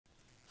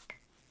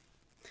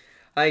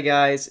Hi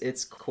guys,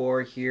 it's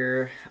Core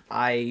here.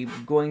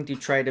 I'm going to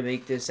try to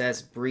make this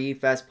as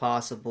brief as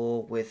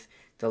possible with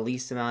the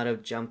least amount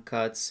of jump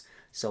cuts,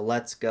 so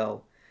let's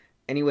go.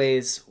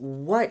 Anyways,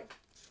 what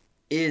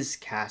is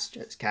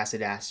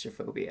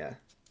Casadastraphobia?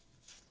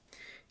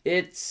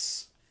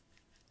 It's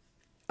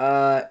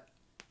uh,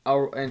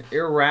 an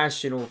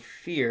irrational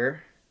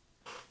fear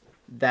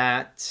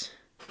that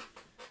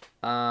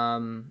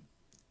um,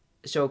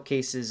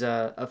 showcases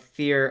a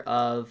fear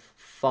of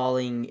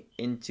falling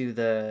into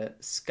the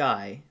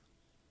sky,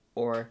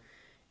 or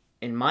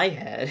in my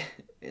head,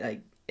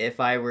 like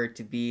if I were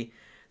to be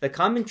the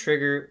common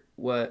trigger,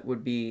 what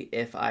would be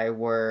if I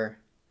were,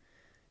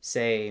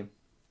 say,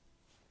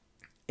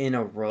 in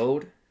a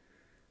road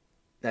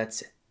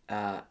that's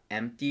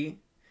empty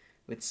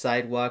with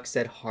sidewalks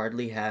that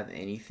hardly have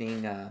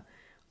anything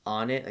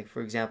on it, like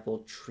for example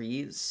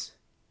trees.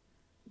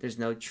 There's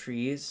no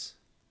trees,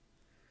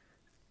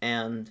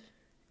 and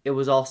it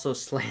was also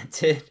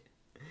slanted,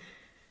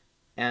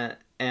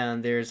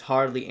 and there's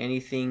hardly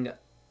anything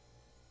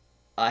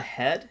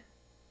ahead.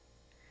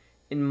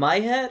 In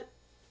my head,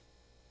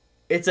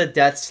 it's a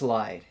death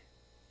slide.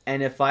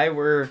 And if I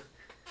were,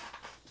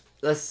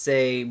 let's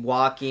say,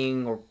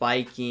 walking or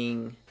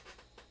biking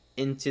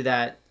into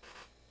that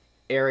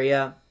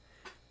area,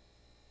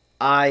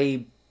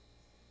 I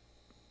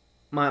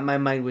my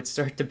mind would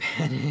start to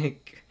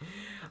panic.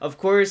 Of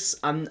course,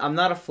 I'm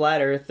not a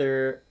flat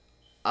earther.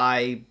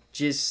 I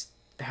just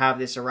have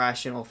this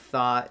irrational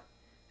thought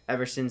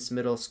ever since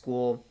middle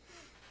school.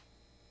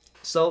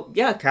 So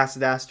yeah,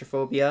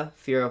 casadastraphobia,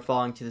 fear of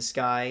falling to the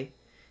sky,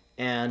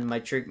 and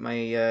my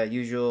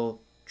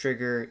usual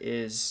trigger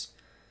is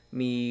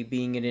me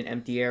being in an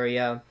empty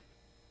area,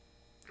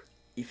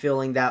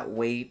 feeling that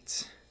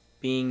weight,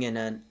 being in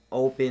an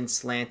open,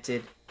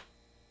 slanted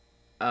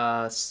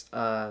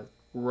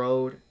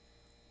road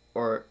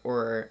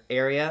or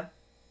area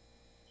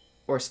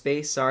or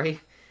space.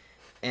 Sorry,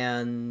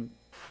 and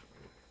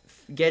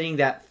getting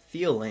that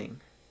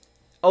feeling.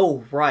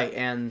 Oh right,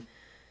 and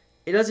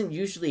it doesn't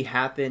usually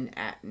happen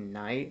at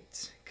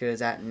night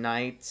because at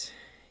night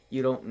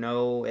you don't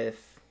know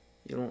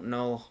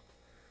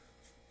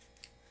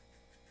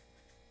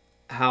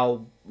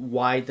how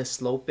wide the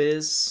slope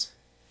is,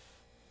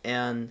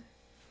 and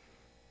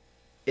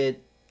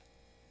it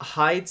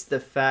hides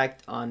the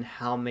fact on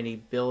how many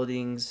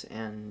buildings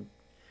and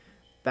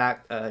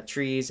back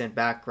trees and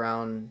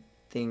background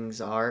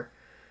things are,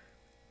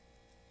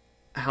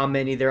 how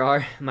many there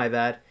are. My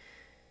bad.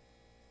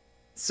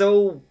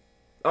 So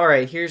all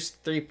right, here's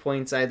 3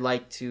 points I'd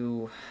like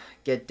to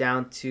get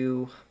down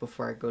to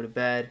before I go to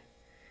bed: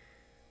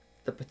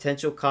 the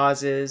potential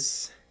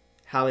causes,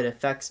 how it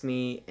affects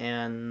me,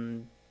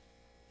 and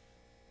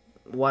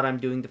what I'm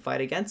doing to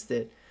fight against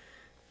it.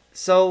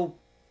 So,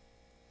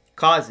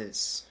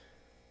 causes.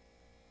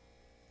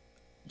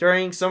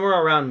 During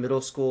somewhere around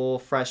middle school,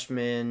 first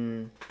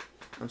year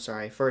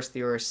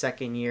or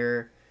second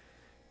year,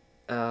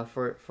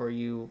 for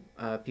you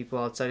people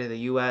outside of the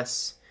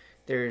U.S.,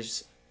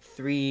 there's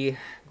three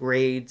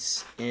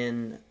grades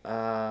in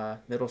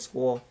middle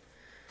school: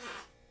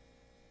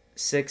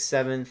 sixth,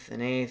 seventh,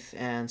 and eighth,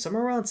 and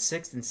somewhere around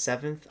sixth and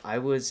seventh, I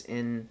was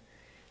in.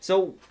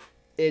 So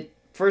it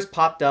first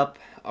popped up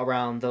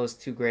around those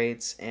two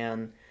grades,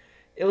 and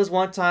it was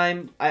one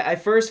time I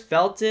first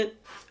felt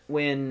it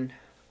when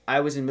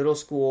I was in middle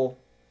school.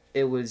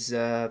 It was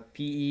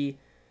PE.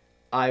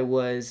 I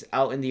was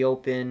out in the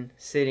open,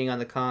 sitting on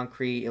the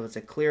concrete. It was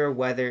a clear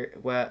weather.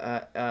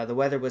 The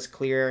weather was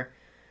clear.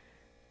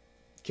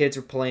 Kids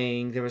were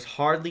playing. There was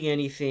hardly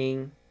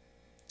anything,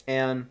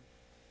 and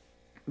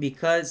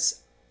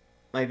because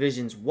my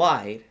vision's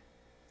wide,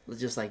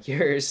 just like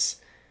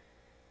yours,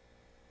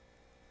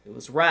 it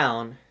was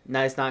round.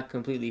 Now it's not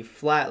completely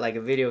flat like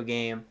a video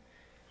game.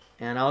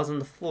 And I was on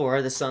the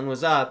floor. The sun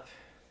was up,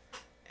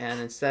 and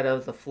instead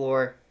of the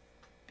floor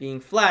being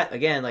flat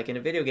again like in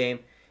a video game,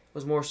 it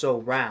was more so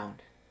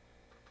round.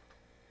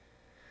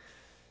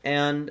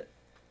 And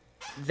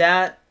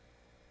that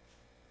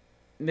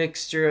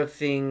mixture of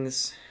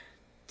things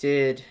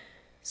did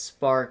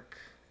spark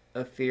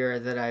a fear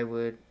that I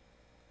would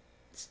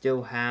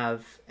still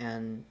have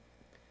and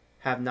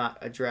have not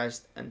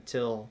addressed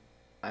until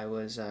I'm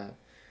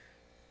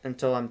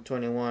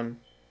 21.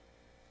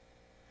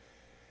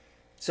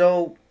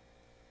 So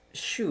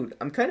shoot,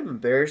 I'm kind of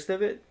embarrassed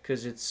of it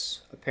because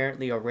it's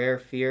apparently a rare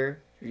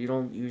fear. You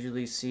don't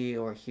usually see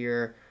or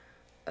hear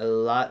a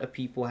lot of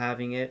people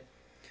having it.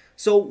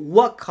 So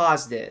what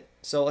caused it?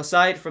 So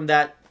aside from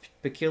that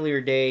peculiar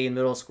day in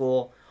middle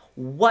school,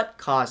 what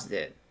caused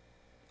it?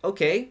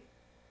 Okay,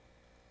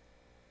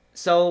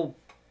 so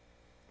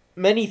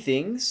many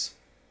things.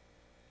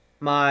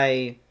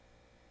 My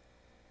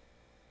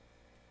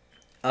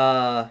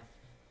uh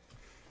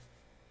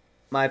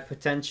my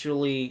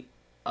potentially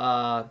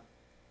uh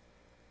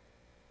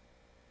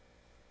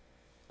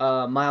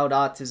mild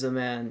autism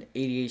and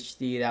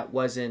ADHD that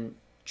wasn't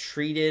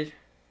treated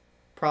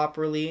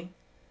properly.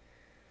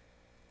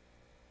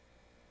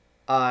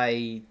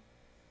 I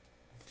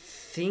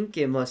think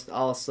it must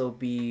also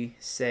be,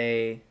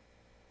 say,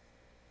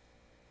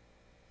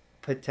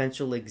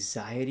 potential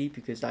anxiety,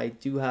 because I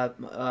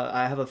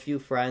have a few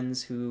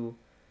friends who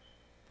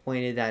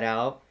pointed that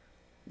out,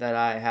 that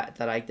I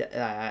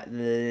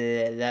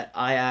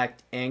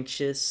act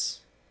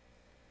anxious,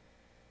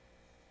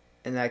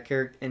 and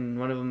and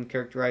one of them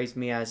characterized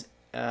me as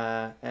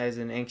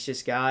an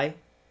anxious guy.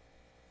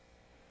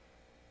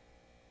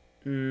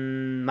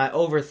 My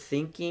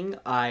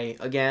overthinking,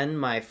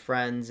 my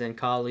friends and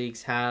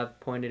colleagues have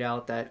pointed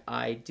out that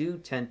I do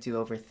tend to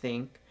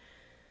overthink.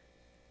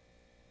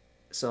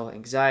 So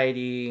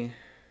anxiety,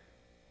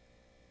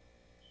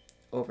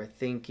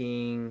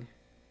 overthinking,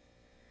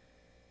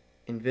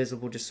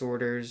 invisible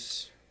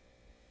disorders.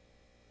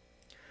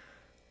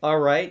 All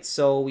right,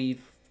 so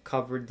we've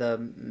covered the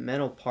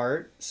mental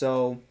part.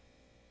 So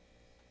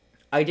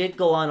I did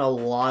go on a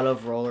lot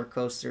of roller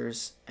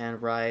coasters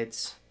and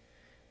rides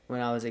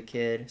when I was a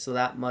kid, so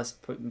that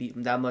must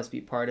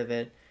be part of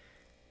it.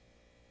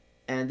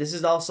 And this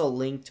is also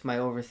linked to my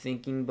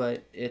overthinking,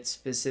 but it's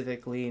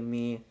specifically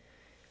me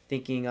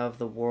thinking of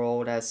the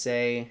world as,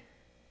 say,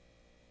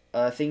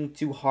 thinking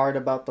too hard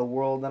about the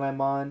world that I'm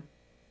on,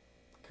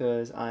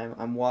 because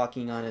I'm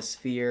walking on a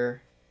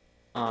sphere,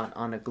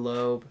 on a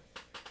globe,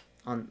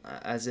 on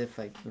as if,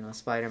 like,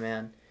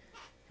 Spider-Man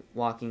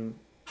walking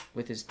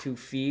with his 2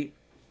 feet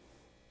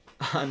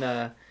on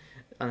a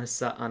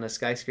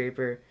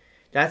skyscraper.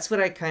 That's what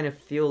I kind of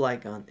feel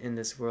like in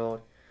this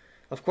world.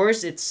 Of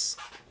course, it's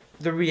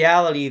the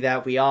reality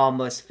that we all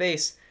must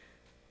face.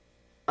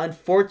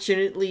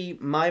 Unfortunately,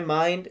 my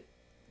mind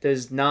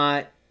does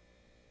not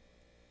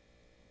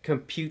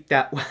compute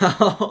that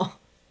well.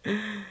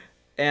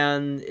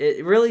 And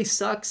it really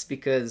sucks,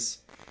 because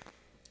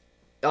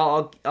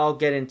I'll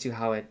get into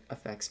how it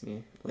affects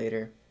me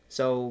later.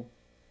 So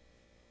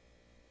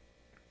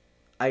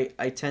I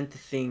tend to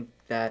think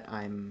that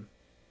I'm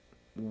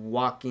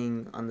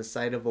walking on the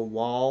side of a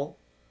wall,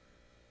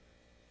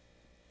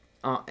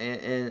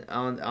 and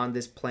on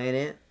this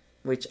planet,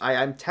 which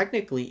I'm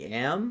technically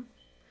am,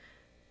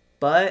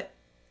 but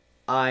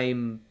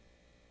I'm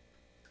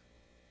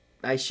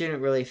I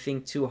shouldn't really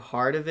think too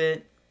hard of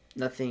it.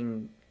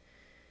 Nothing,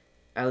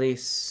 at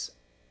least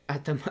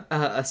at the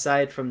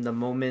aside from the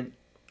moment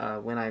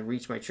when I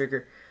reach my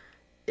trigger,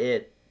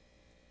 it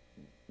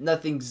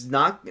nothing's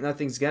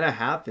gonna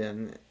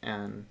happen,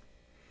 and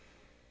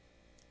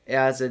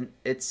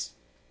it's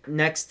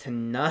next to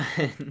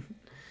none.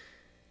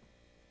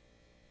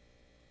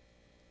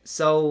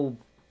 So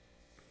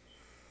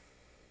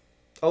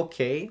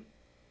okay,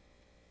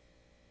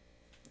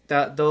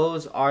 that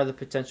those are the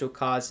potential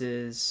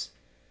causes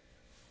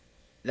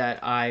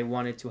that I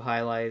wanted to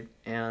highlight,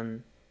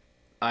 and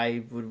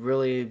I would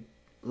really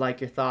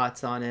like your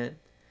thoughts on it,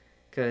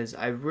 because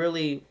I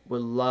really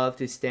would love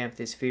to stamp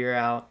this fear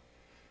out,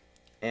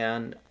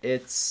 and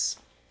it's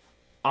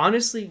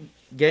honestly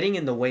getting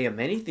in the way of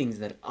many things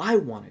that I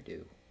want to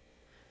do.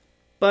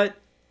 But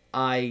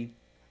I,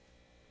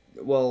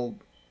 well,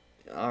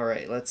 all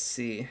right, let's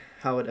see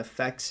how it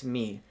affects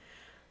me.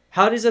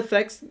 How does it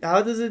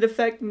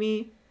affect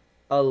me?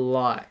 A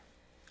lot.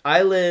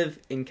 I live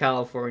in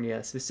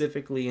California,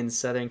 specifically in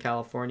Southern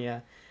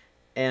California,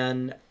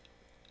 and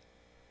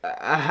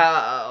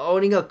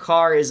owning a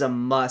car is a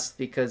must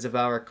because of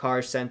our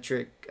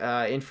car-centric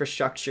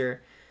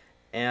infrastructure,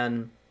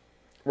 and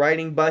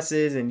riding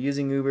buses and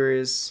using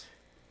Ubers,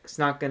 it's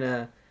not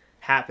gonna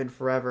happen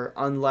forever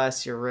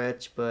unless you're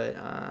rich. But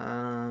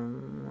I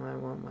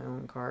want my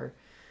own car.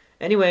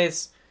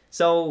 Anyways,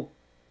 so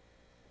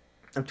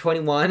I'm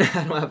 21. I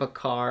don't have a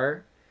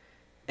car,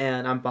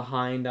 and I'm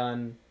behind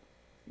on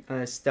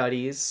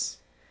studies,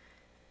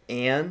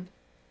 and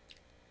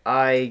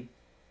I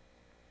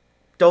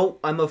don't.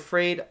 I'm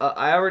afraid.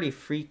 I already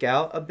freak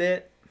out a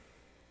bit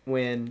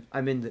when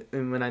I'm in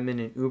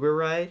an Uber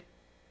ride.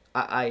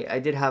 I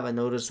did have a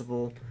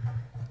noticeable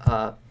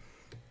uh,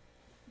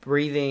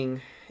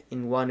 breathing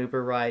in one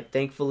Uber ride.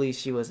 Thankfully,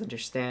 she was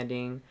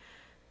understanding,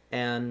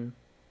 and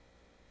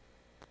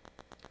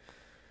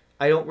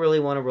I don't really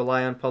want to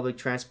rely on public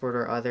transport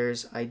or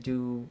others. I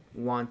do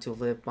want to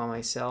live by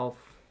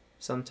myself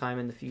sometime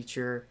in the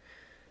future,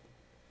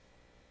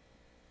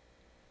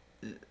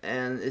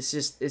 and this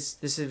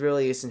is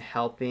really isn't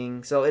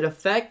helping. So it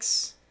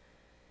affects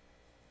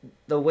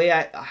the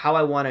way how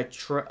I want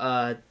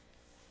to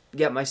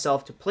get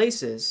myself to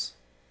places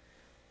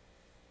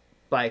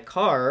by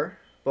car.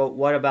 But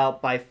what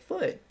about by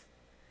foot?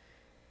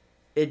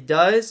 It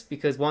does,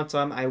 because one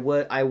time I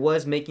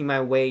was making my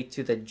way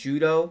to a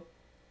judo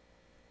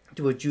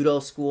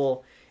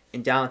school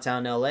in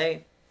downtown LA,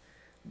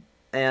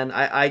 and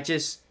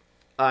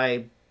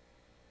I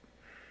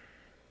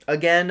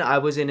again, I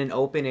was in an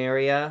open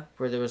area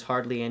where there was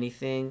hardly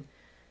anything,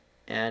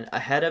 and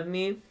ahead of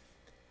me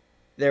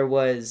there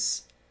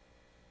was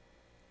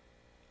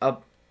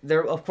of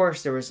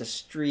course there was a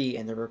street,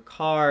 and there were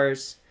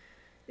cars.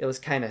 It was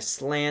kind of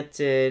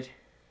slanted,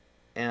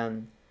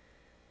 and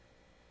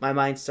my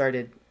mind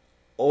started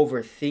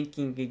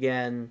overthinking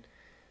again,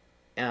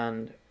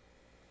 and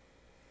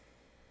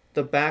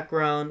the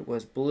background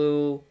was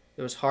blue.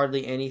 There was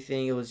hardly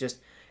anything. It was just,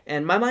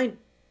 and my mind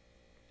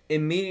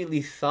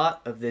immediately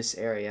thought of this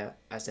area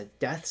as a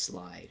death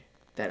slide,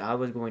 that I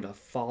was going to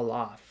fall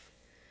off.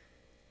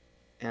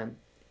 And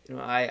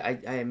I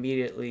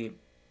immediately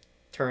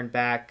turned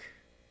back,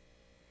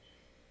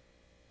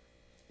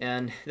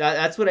 and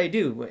that's what I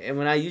do. And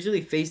when I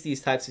usually face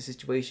these types of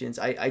situations,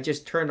 I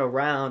just turn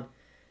around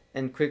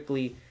and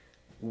quickly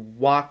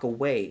walk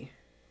away,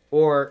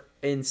 or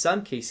in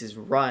some cases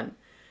run.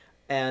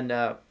 And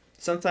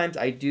sometimes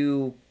I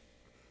do,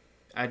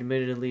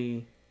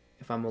 admittedly,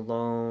 if I'm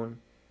alone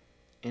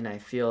and I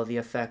feel the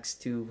effects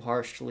too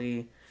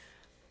harshly,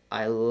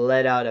 I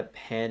let out a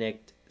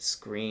panicked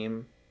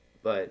scream.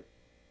 But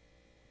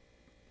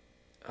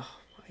oh,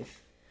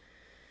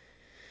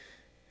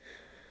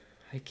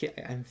 I can't.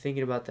 I'm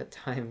thinking about that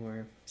time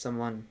where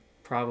someone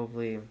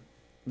probably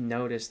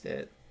noticed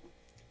it,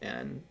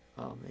 and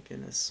oh my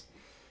goodness,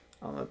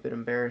 I'm a bit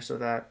embarrassed with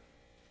that.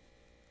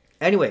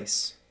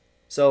 Anyways,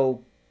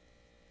 so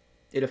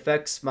it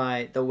affects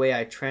the way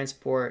I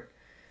transport,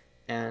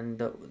 and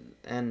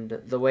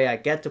the way I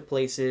get to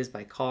places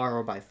by car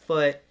or by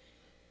foot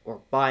or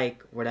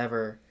bike,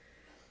 whatever.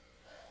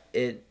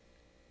 It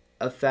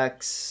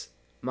affects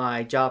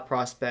my job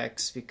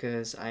prospects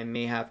because I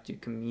may have to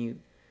commute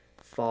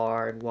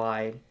far and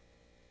wide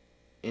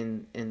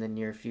in the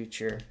near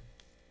future.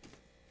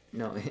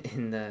 No,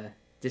 in the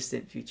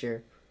distant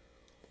future.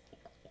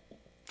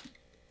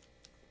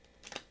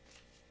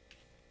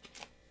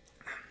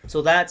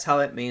 So that's how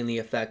it mainly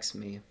affects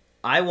me.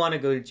 I want to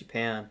go to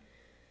Japan.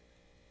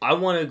 I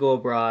want to go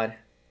abroad,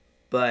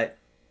 but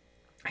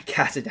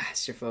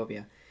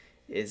Casadastraphobia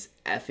is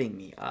effing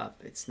me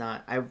up. It's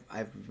not. I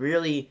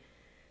really.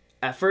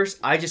 At first,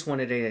 I just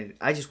wanted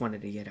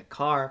to get a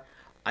car.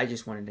 I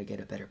just wanted to get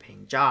a better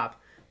paying job.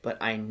 But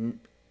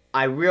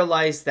I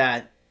realized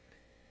that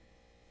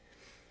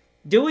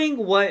doing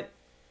what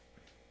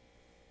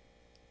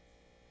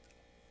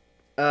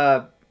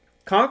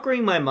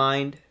conquering my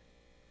mind,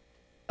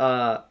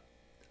 a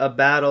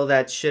battle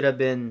that should have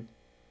been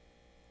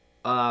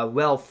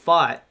well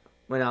fought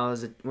when I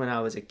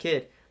was a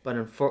kid,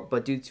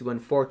 but due to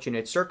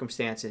unfortunate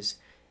circumstances,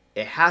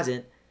 it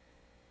hasn't.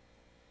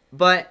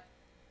 But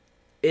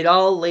it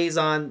all lays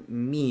on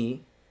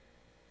me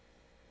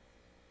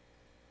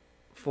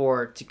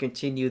to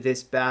continue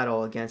this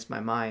battle against my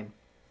mind.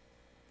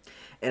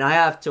 And I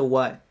have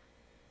to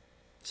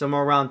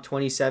somewhere around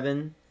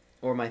 27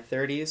 or my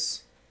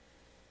 30s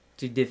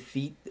to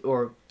defeat,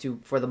 or to,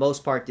 for the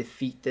most part,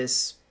 defeat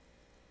this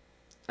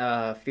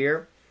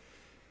fear.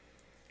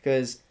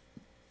 Because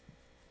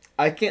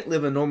I can't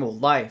live a normal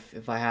life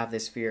if I have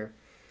this fear.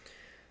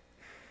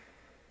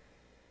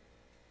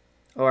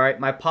 Alright,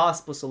 my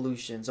possible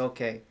solutions.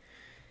 Okay.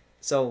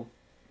 So,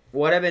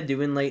 what I've been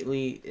doing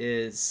lately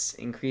is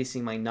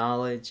increasing my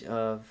knowledge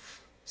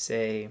of,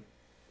 say,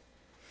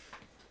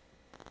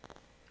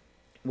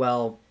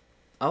 well,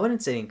 I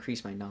wouldn't say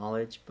increase my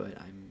knowledge, but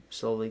I'm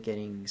slowly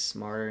getting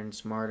smarter and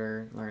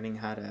smarter, learning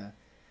how to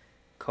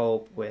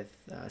cope with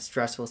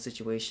stressful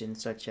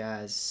situations, such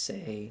as,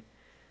 say,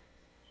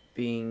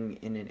 being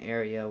in an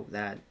area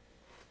that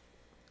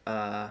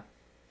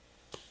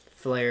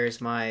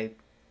flares my,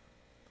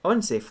 I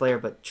wouldn't say flare,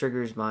 but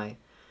triggers my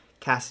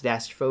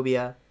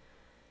Casadastraphobia.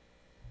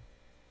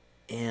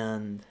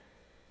 And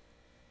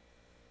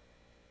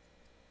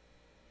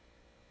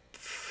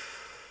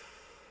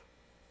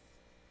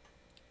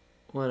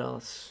what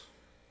else?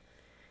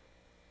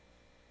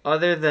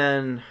 Other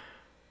than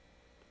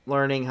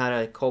learning how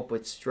to cope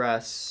with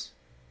stress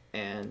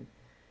and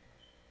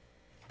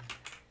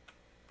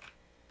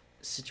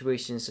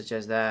situations such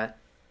as that,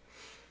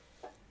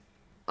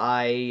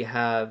 I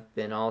have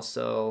been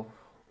also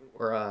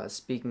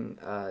speaking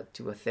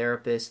to a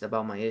therapist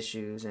about my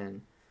issues,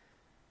 and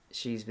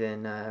she's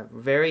been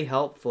very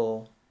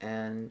helpful.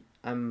 And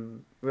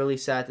I'm really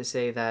sad to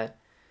say that,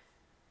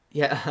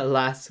 yeah,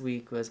 last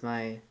week was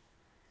my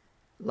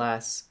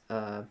last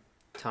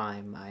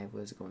time I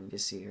was going to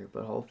see her,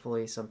 but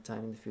hopefully sometime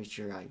in the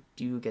future I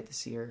do get to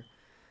see her,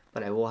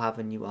 but I will have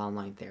a new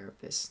online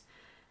therapist.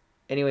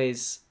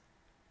 Anyways,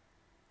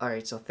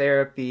 alright, so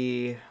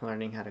therapy,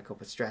 learning how to cope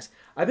with stress.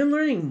 I've been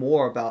learning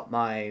more about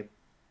my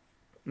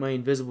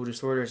invisible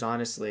disorders,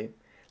 honestly,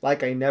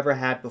 like I never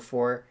had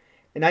before,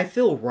 and I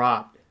feel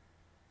robbed.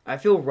 I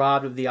feel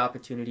robbed of the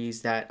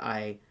opportunities that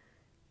I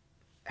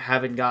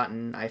haven't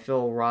gotten. I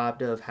feel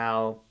robbed of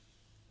how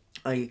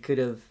I could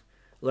have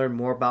learned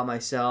more about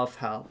myself,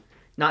 how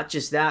not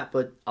just that,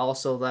 but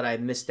also that I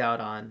missed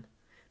out on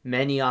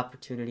many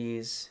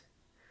opportunities,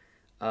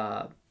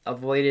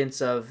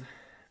 avoidance of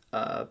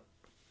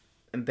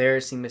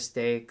embarrassing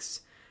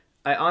mistakes.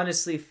 I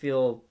honestly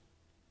feel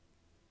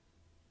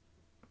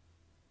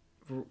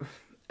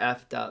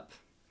effed up,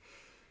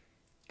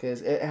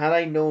 because had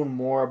I known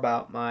more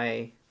about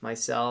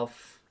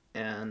myself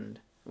and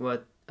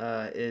what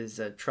is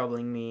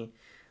troubling me,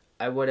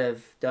 I would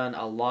have done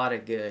a lot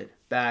of good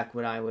back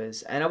when I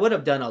was, and I would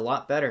have done a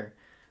lot better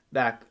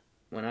back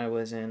when I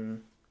was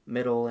in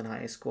middle and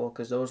high school,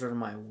 because those were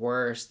my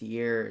worst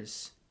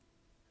years.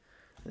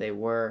 They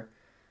were.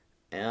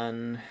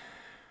 And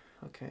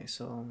okay,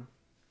 so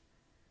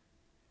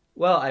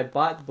Well, I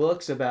bought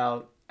books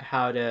about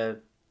how to.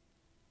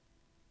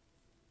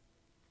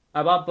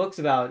 I bought books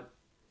about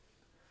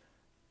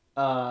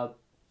uh,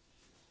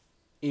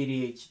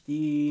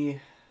 ADHD,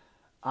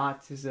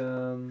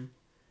 autism,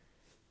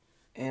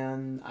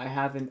 and I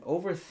have an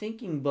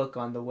overthinking book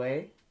on the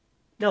way.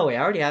 No, wait,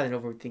 I already have an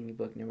overthinking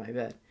book near my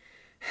bed.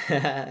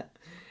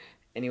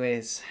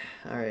 Anyways,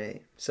 all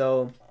right.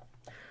 So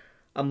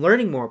I'm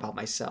learning more about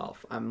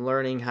myself. I'm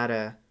learning how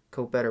to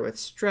cope better with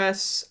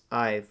stress.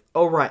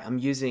 Oh right, I'm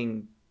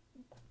using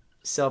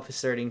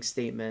self-asserting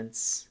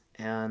statements,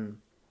 and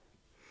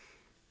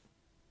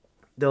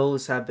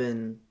those have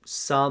been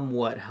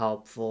somewhat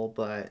helpful,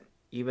 but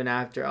even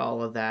after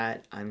all of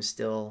that, I'm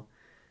still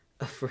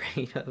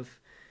afraid of,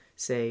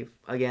 say,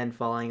 again,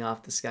 falling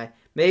off the sky.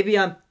 Maybe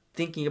I'm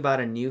thinking about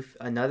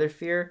another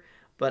fear,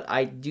 but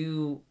I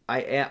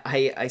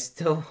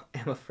still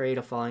am afraid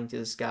of falling to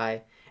the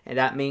sky, and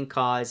that main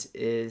cause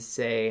is,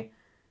 say,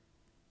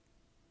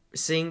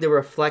 seeing the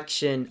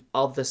reflection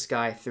of the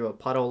sky through a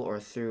puddle or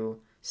through,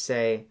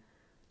 say,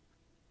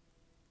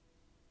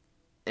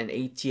 an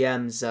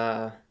ATM's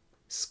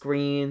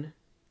screen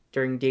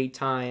during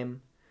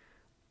daytime,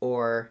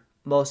 or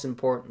most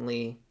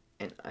importantly,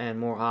 and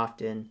more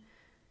often,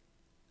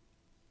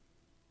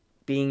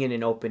 being in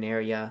an open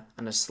area,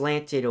 on a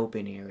slanted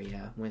open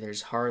area where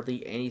there's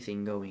hardly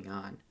anything going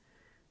on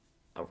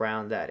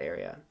around said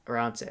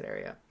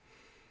area.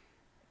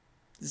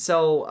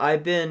 So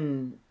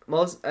and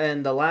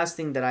the last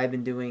thing that I've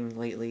been doing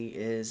lately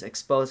is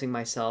exposing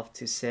myself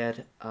to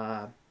said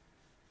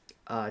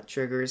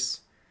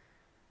triggers,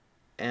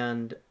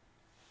 and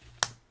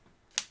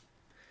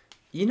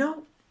you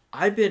know,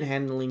 I've been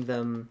handling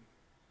them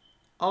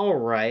all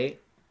right.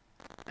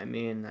 I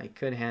mean, I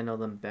could handle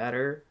them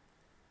better,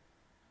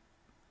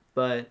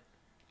 but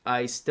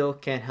I still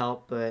can't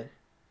help but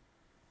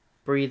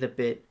breathe a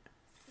bit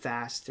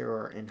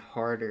faster and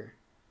harder.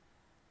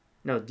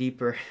 No,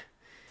 deeper.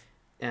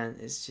 And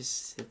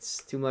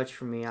it's too much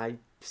for me. I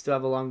still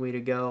have a long way to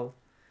go,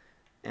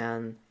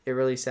 and it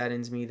really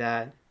saddens me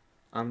that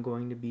I'm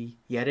going to be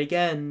yet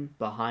again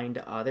behind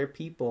other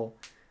people.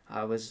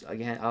 I was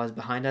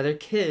behind other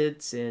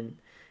kids in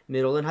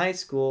middle and high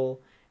school,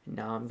 and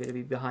now I'm going to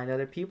be behind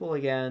other people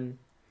again.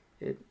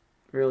 It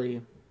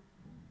really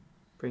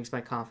brings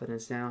my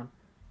confidence down.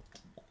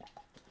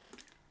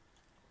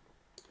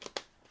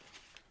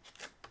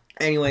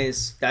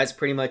 Anyways, that's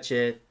pretty much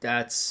it.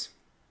 That's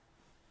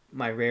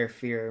my rare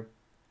fear.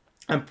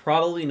 I'm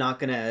probably not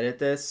going to edit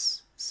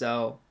this,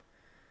 so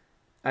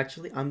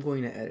actually, I'm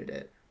going to edit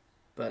it,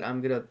 but I'm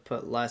going to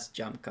put less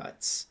jump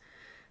cuts.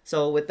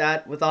 So with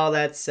all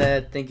that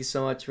said, thank you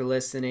so much for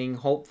listening.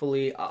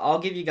 Hopefully, I'll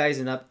give you guys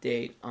an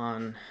update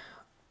on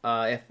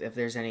if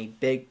there's any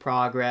big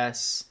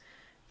progress,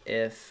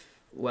 if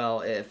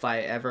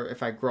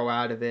I grow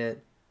out of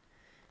it,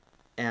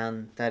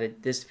 and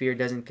that this fear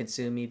doesn't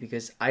consume me,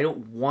 because I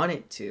don't want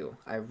it to.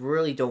 I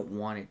really don't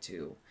want it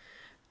to,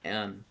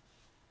 and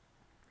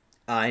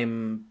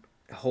I'm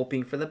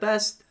hoping for the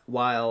best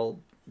while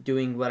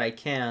doing what I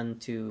can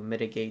to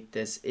mitigate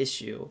this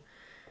issue.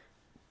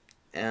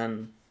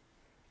 And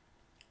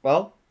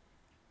well,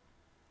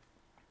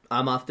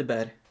 I'm off to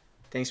bed.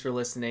 Thanks for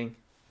listening.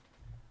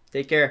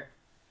 Take care.